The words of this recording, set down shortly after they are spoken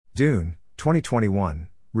Dune, 2021,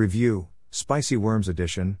 Review, Spicy Worms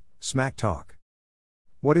Edition, Smack Talk.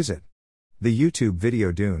 What is it? The YouTube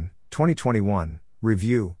video Dune, 2021,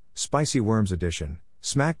 Review, Spicy Worms Edition,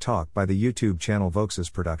 Smack Talk by the YouTube channel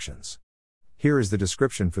Voxus Productions. Here is the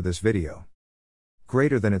description for this video.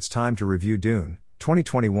 Greater than it's time to review Dune,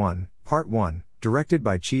 2021, Part 1, directed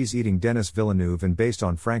by cheese-eating Denis Villeneuve and based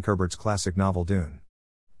on Frank Herbert's classic novel Dune.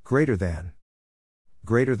 Greater than.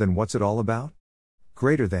 Greater than what's it all about?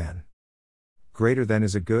 Greater than. Greater than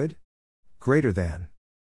is it good? Greater than.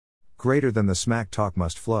 Greater than the smack talk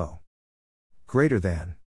must flow. Greater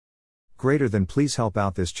than. Greater than please help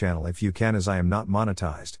out this channel if you can as I am not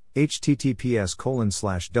monetized.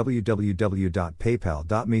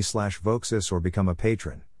 https://www.paypal.me/voxus or become a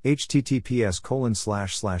patron.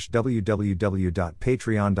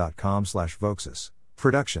 https://www.patreon.com/voxus.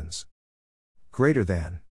 Productions. Greater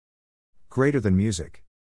than. Greater than music.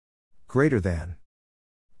 Greater than.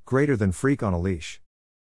 Greater than freak on a leash.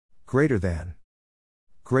 Greater than.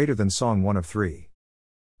 Greater than song 1 of 3.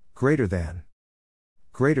 Greater than.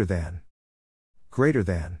 Greater than. Greater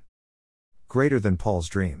than. Greater than Paul's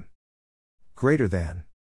dream. Greater than.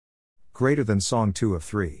 Greater than song 2 of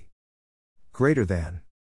 3. Greater than.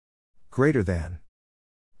 Greater than.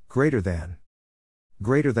 Greater than.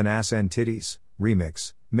 Greater than ass and titties,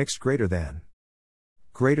 remix, mixed greater than.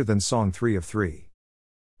 Greater than song 3 of 3.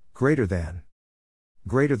 Greater than.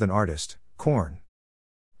 Greater than artist, Korn.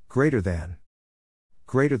 Greater than.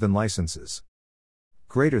 Greater than licenses.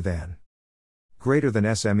 Greater than. Greater than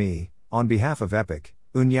SME, on behalf of Epic,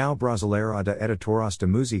 União Brasileira de Editoras de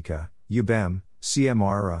Música, UBEM,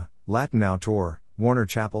 CMRA, Latin Autor, Warner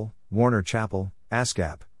Chappell,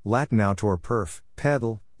 ASCAP, Latin Autor Perf,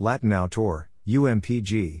 Pedal, Latin Autor,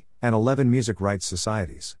 UMPG, and 11 music rights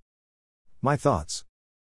societies. My thoughts.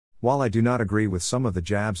 While I do not agree with some of the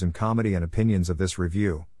jabs and comedy and opinions of this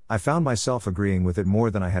review, I found myself agreeing with it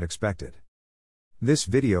more than I had expected. This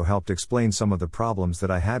video helped explain some of the problems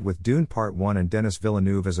that I had with Dune Part 1 and Denis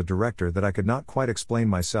Villeneuve as a director that I could not quite explain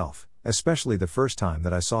myself, especially the first time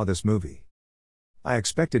that I saw this movie. I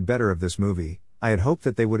expected better of this movie. I had hoped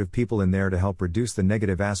that they would have people in there to help reduce the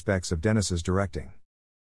negative aspects of Denis's directing.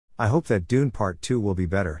 I hope that Dune Part 2 will be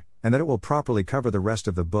better, and that it will properly cover the rest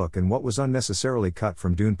of the book and what was unnecessarily cut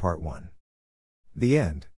from Dune Part 1. The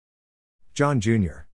end. John Jr.